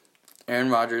 Aaron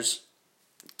Rodgers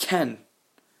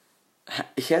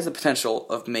he has the potential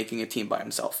of making a team by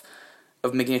himself,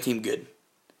 of making a team good.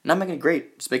 Not making it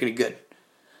great, just making it good.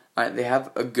 All right, they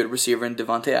have a good receiver in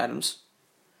Devontae Adams.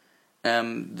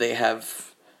 They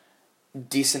have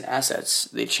decent assets.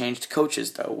 They changed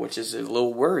coaches though, which is a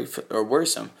little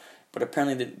worrisome. But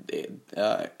apparently,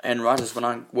 Aaron Rodgers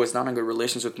was not in good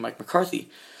relations with Mike McCarthy,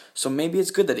 so maybe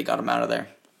it's good that he got him out of there.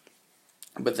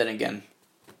 But then again,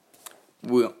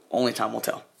 only time will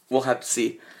tell. We'll have to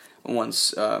see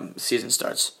once season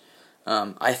starts.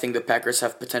 I think the Packers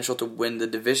have potential to win the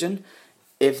division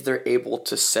if they're able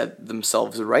to set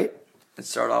themselves right and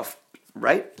start off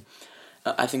right.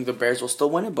 I think the Bears will still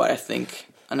win it, but I think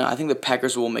the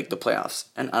Packers will make the playoffs,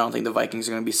 and I don't think the Vikings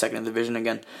are going to be second in the division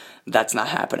again. That's not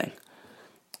happening.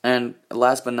 And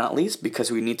last but not least, because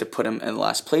we need to put him in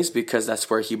last place because that's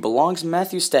where he belongs,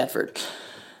 Matthew Stafford.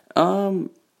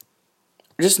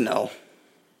 Just no.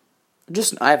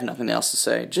 I have nothing else to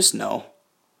say. Just no.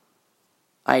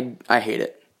 I hate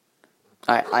it.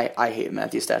 I hate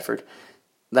Matthew Stafford.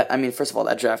 First of all,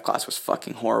 that draft class was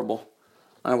fucking horrible.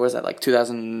 What was that, like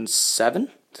 2007?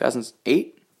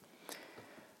 2008?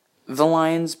 The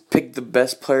Lions picked the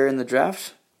best player in the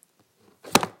draft.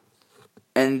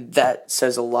 And that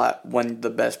says a lot when the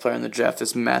best player in the draft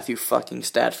is Matthew fucking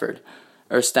Stafford.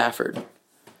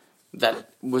 That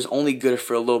was only good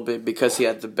for a little bit because he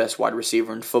had the best wide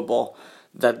receiver in football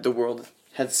that the world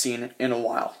had seen in a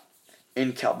while,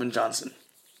 in Calvin Johnson.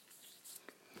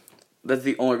 That's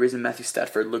the only reason Matthew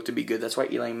Stafford looked to be good. That's why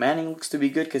Eli Manning looks to be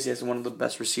good, because he has one of the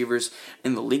best receivers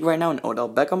in the league right now, in Odell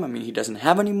Beckham. He doesn't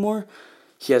have any more.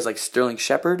 He has like Sterling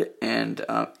Shepard and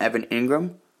Evan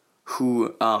Ingram,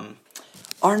 who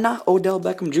are not Odell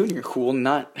Beckham Jr., who will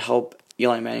not help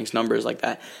Eli Manning's numbers like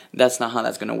that. That's not how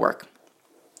that's going to work.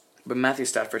 But Matthew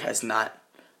Stafford has not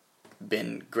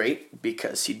been great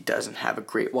because he doesn't have a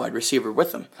great wide receiver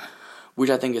with him, which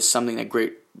I think is something that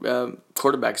great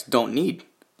quarterbacks don't need.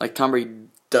 Like Tom Brady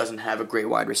doesn't have a great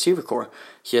wide receiver core.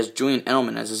 He has Julian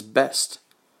Edelman as his best,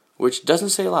 which doesn't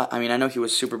say a lot. I know he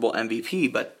was Super Bowl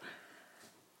MVP, but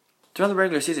throughout the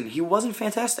regular season, he wasn't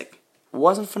fantastic.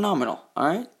 Wasn't phenomenal, all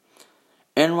right?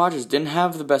 Aaron Rodgers didn't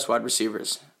have the best wide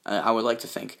receivers, I would like to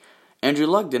think. Andrew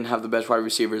Luck didn't have the best wide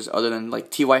receivers other than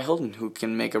like T.Y. Hilton, who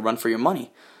can make a run for your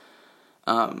money.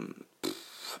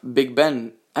 Big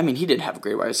Ben, he didn't have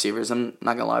great wide receivers. I'm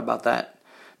not going to lie about that.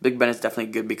 Big Ben is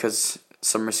definitely good because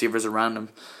some receivers around him.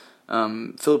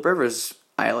 Philip Rivers,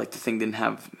 I like to think, didn't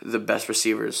have the best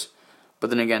receivers.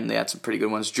 But then again, they had some pretty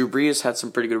good ones. Drew Brees had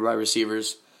some pretty good wide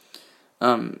receivers.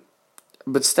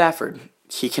 But Stafford,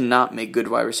 he cannot make good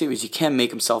wide receivers. He can't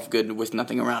make himself good with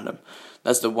nothing around him.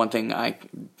 That's the one thing I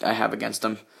have against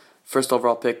him. First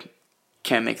overall pick,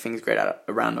 can't make things great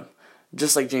around him.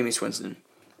 Just like Jameis Winston,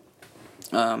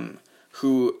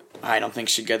 who I don't think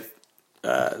should get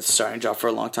the starting job for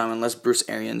a long time unless Bruce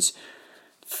Arians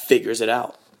figures it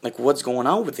out. Like, what's going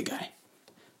on with the guy?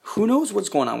 Who knows what's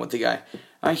going on with the guy?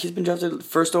 He's been drafted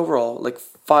first overall like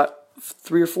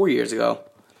 3 or 4 years ago,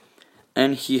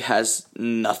 and he has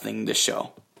nothing to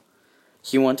show.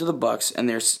 He went to the Bucs, and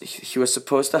he was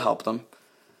supposed to help them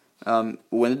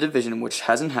win the division, which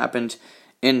hasn't happened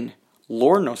in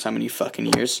Lord knows how many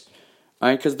fucking years.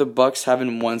 Alright, because the Bucs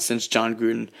haven't won since John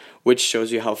Gruden, which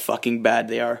shows you how fucking bad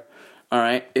they are.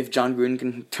 Alright, if John Gruden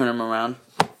can turn them around,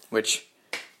 which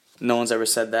no one's ever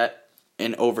said that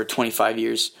in over 25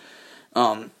 years,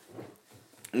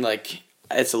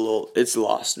 it's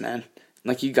lost, man.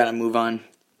 Like, you gotta move on.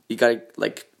 You gotta,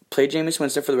 play Jameis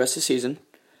Winston for the rest of the season,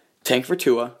 tank for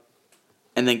Tua,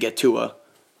 and then get Tua,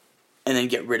 and then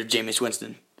get rid of Jameis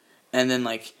Winston. And then,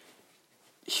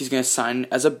 he's going to sign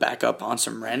as a backup on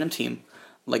some random team,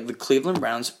 like the Cleveland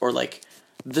Browns, or, the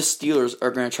Steelers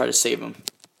are going to try to save him.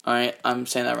 Alright, I'm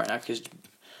saying that right now, because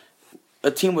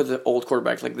a team with an old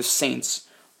quarterback, like the Saints,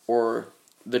 or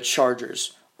the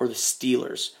Chargers, or the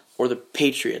Steelers, or the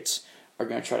Patriots, are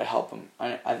going to try to help him.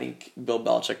 I think Bill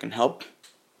Belichick can help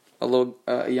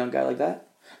a young guy like that.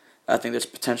 I think there's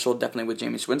potential definitely with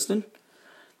Jameis Winston.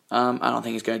 I don't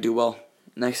think he's going to do well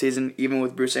next season, even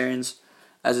with Bruce Arians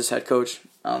as his head coach.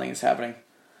 I don't think it's happening.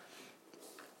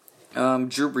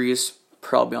 Drew Brees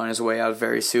probably on his way out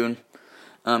very soon.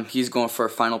 He's going for a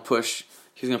final push.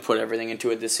 He's going to put everything into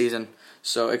it this season.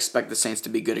 So expect the Saints to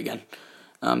be good again.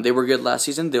 They were good last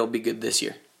season. They'll be good this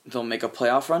year. They'll make a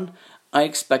playoff run. I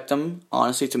expect them,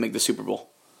 honestly, to make the Super Bowl.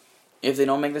 If they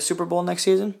don't make the Super Bowl next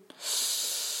season,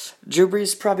 Drew Brees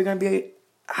is probably going to be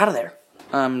out of there.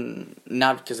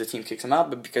 Not because the team kicks him out,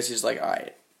 but because he's like, all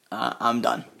right, I'm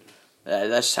done.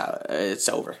 That's how it's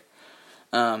over.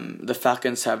 The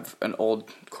Falcons have an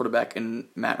old quarterback in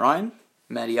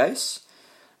Matty Ice.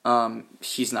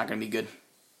 He's not going to be good.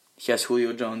 He has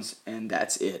Julio Jones, and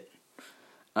that's it.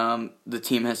 The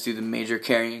team has to do the major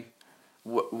carrying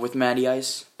with Matty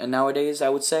Ice, and nowadays, I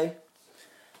would say,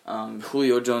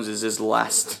 Julio Jones is his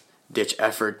last-ditch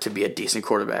effort to be a decent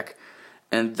quarterback,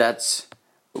 and that's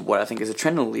what I think is a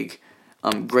trend in the league.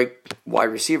 Great wide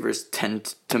receivers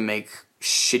tend to make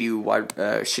shitty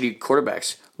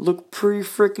quarterbacks look pretty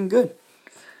freaking good.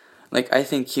 Like, I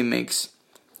think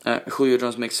Julio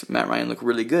Jones makes Matt Ryan look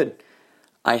really good.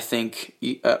 I think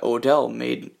Odell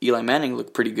made Eli Manning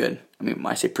look pretty good. I mean,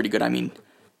 when I say pretty good, I mean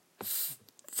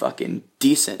fucking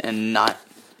decent and not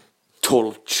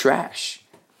total trash.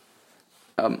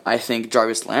 I think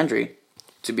Jarvis Landry,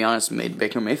 to be honest, made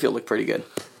Baker Mayfield look pretty good.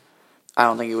 I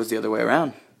don't think it was the other way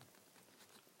around.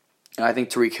 I think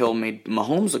Tyreek Hill made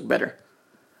Mahomes look better.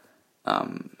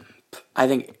 I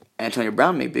think Antonio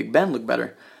Brown made Big Ben look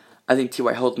better. I think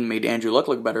T.Y. Hilton made Andrew Luck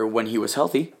look better when he was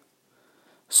healthy.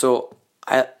 So,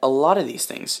 a lot of these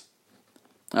things.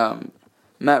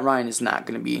 Matt Ryan is not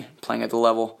going to be playing at the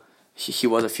level he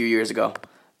was a few years ago.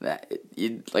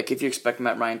 If you expect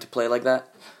Matt Ryan to play like that,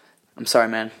 I'm sorry,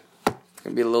 man. You're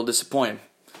going to be a little disappointed.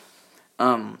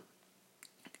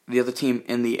 The other team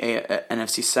in the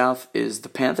NFC South is the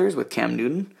Panthers with Cam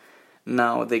Newton.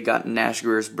 Now they got Nash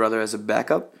Greer's brother as a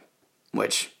backup,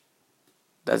 which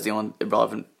that's the only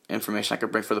relevant information I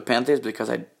could bring for the Panthers because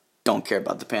I don't care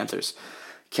about the Panthers.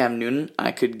 Cam Newton,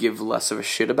 I could give less of a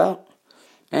shit about,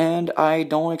 and I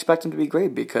don't expect him to be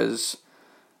great because,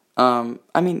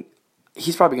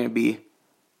 he's probably going to be,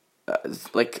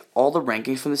 all the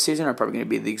rankings from this season are probably going to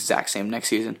be the exact same next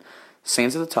season.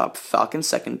 Saints at the top, Falcons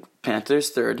second,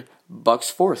 Panthers third, Bucks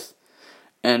fourth.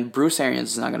 And Bruce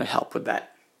Arians is not going to help with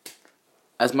that.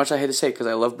 As much as I hate to say it because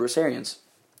I love Bruce Arians,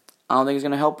 I don't think he's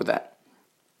going to help with that.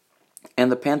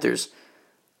 And the Panthers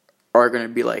are going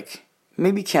to be like,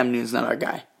 maybe Cam Newton's not our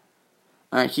guy.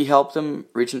 All right, he helped them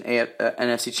reach an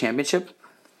NFC championship.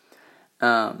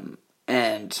 And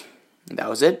that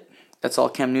was it. That's all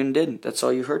Cam Newton did. That's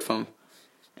all you heard from him.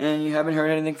 And you haven't heard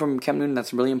anything from Cam Newton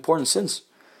that's really important since.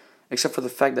 Except for the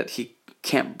fact that he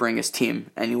can't bring his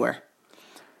team anywhere.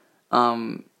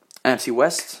 NFC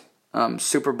West,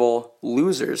 Super Bowl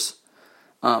losers,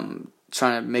 trying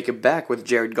to make it back with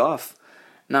Jared Goff.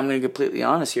 Now I'm going to be completely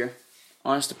honest here.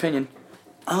 Honest opinion.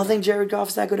 I don't think Jared Goff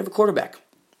is that good of a quarterback.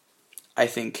 I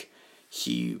think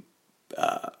he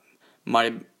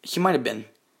might have been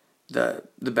the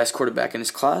best quarterback in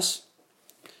his class.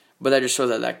 But that just shows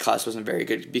that class wasn't very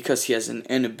good because he has an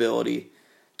inability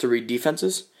to read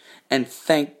defenses. And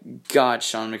thank God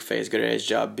Sean McVay is good at his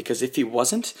job because if he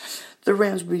wasn't, the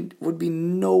Rams would be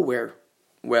nowhere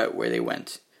where they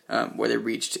went, where they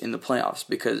reached in the playoffs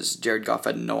because Jared Goff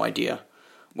had no idea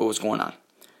what was going on.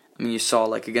 I mean, you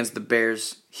saw against the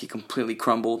Bears, he completely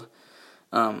crumbled.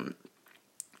 During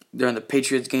the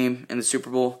Patriots game in the Super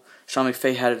Bowl, Sean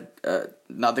McVay had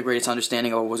not the greatest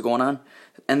understanding of what was going on,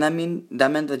 and that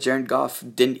meant that Jared Goff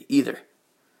didn't either.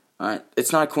 All right,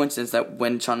 it's not a coincidence that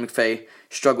when Sean McVay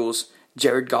struggles,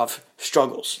 Jared Goff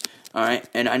struggles. All right,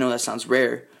 and I know that sounds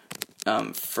rare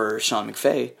for Sean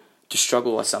McVay to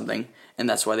struggle with something, and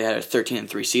that's why they had a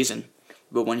 13-3 season.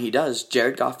 But when he does,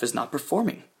 Jared Goff is not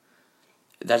performing.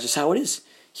 That's just how it is.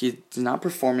 He's not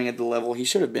performing at the level he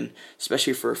should have been,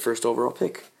 especially for a first overall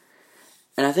pick.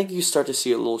 And I think you start to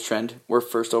see a little trend where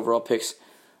first overall picks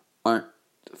aren't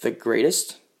the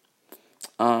greatest.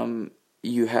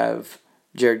 You have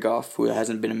Jared Goff, who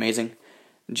hasn't been amazing.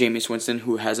 Jameis Winston,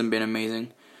 who hasn't been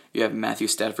amazing. You have Matthew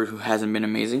Stafford, who hasn't been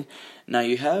amazing. Now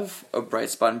you have a bright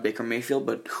spot in Baker Mayfield,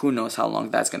 but who knows how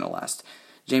long that's going to last.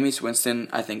 Jameis Winston,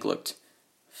 I think, looked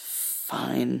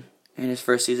fine in his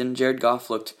first season. Jared Goff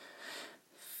looked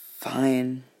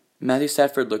fine. Matthew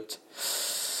Stafford looked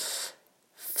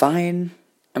fine.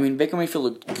 I mean, Baker Mayfield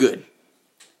looked good.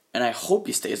 And I hope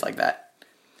he stays like that.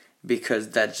 Because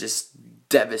that's just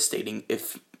devastating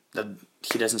if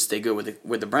he doesn't stay good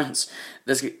with the Browns.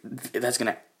 That's going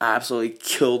to absolutely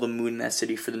kill the mood in that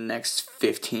city for the next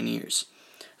 15 years.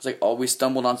 It's like, we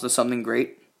stumbled onto something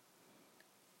great.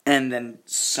 And then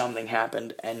something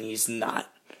happened and he's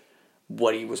not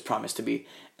what he was promised to be.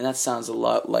 And that sounds a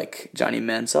lot like Johnny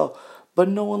Manziel. But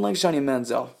no one likes Johnny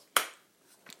Manziel.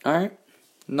 Alright?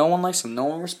 No one likes him. No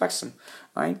one respects him.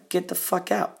 Alright? Get the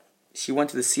fuck out. She went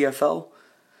to the CFL.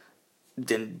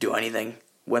 Didn't do anything.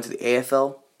 Went to the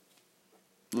AFL.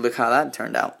 Look how that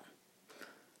turned out.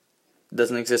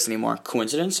 Doesn't exist anymore.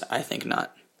 Coincidence? I think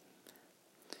not.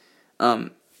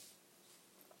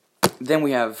 Then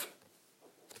we have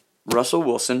Russell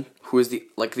Wilson, who is the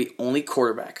only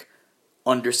quarterback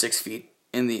under 6 feet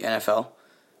in the NFL,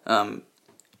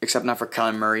 except not for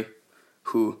Kyler Murray,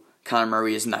 who Kyler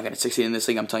Murray is not going to succeed in this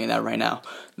league. I'm telling you that right now.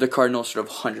 The Cardinals should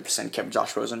have 100% kept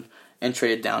Josh Rosen and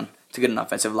traded down to get an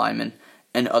offensive lineman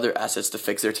and other assets to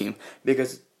fix their team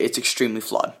because it's extremely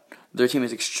flawed. Their team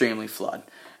is extremely flawed.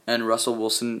 And Russell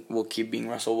Wilson will keep being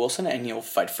Russell Wilson, and he'll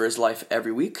fight for his life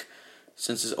every week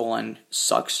since his O-line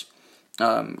sucks.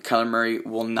 Kyler Murray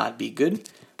will not be good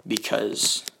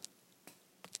because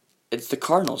it's the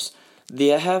Cardinals. They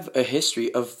have a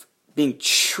history of being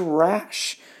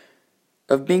trash,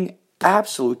 of being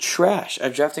absolute trash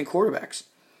at drafting quarterbacks.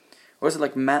 Or was it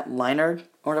like Matt Leinart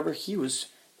or whatever? He was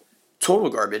total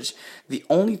garbage. The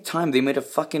only time they made a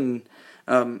fucking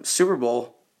Super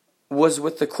Bowl was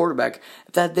with the quarterback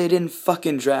that they didn't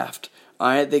fucking draft.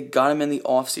 Alright, they got him in the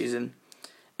offseason.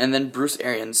 And then Bruce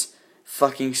Arians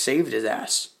fucking saved his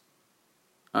ass.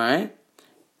 Alright?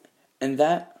 And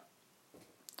that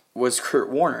was Kurt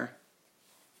Warner.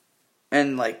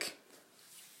 And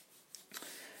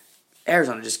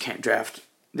Arizona just can't draft.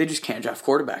 They just can't draft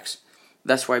quarterbacks.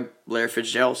 That's why Larry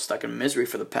Fitzgerald's stuck in misery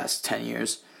for the past 10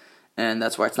 years. And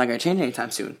that's why it's not going to change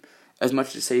anytime soon. As much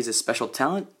as to say he's a special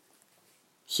talent,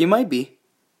 he might be,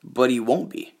 but he won't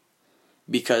be.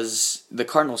 Because the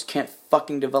Cardinals can't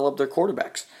fucking develop their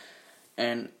quarterbacks.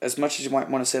 And as much as you might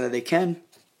want to say that they can,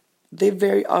 they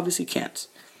very obviously can't.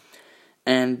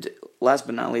 And last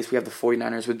but not least, we have the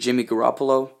 49ers with Jimmy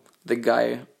Garoppolo, the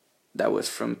guy that was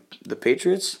from the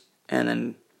Patriots, and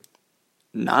then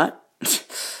not.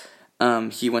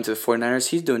 He went to the 49ers.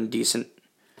 He's doing decent.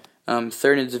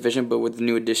 Third in the division, but with the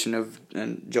new addition of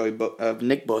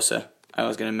Nick Bosa. I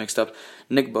was getting mixed up.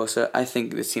 Nick Bosa, I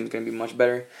think this team's going to be much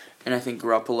better. And I think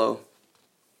Garoppolo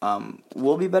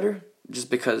will be better just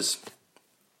because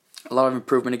a lot of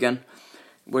improvement again.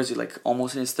 What is he,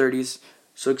 almost in his 30s?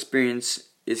 So experience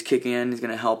is kicking in. He's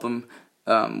going to help him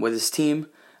with his team.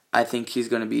 I think he's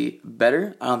going to be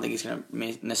better. I don't think he's going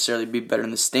to necessarily be better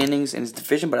in the standings in his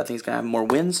division, but I think he's going to have more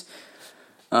wins.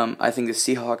 I think the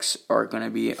Seahawks are going to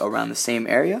be around the same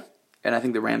area. And I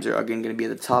think the Rams are again going to be at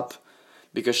the top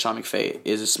because Sean McVay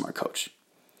is a smart coach.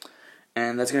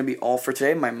 And that's going to be all for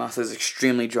today. My mouth is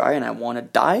extremely dry and I want to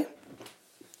die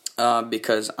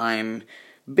because I'm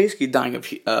basically dying of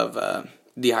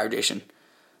dehydration.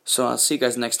 So I'll see you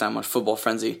guys next time on Football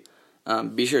Frenzy.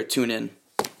 Be sure to tune in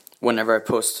whenever I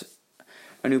post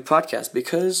a new podcast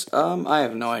because I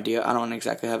have no idea. I don't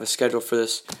exactly have a schedule for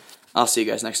this. I'll see you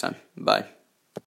guys next time. Bye.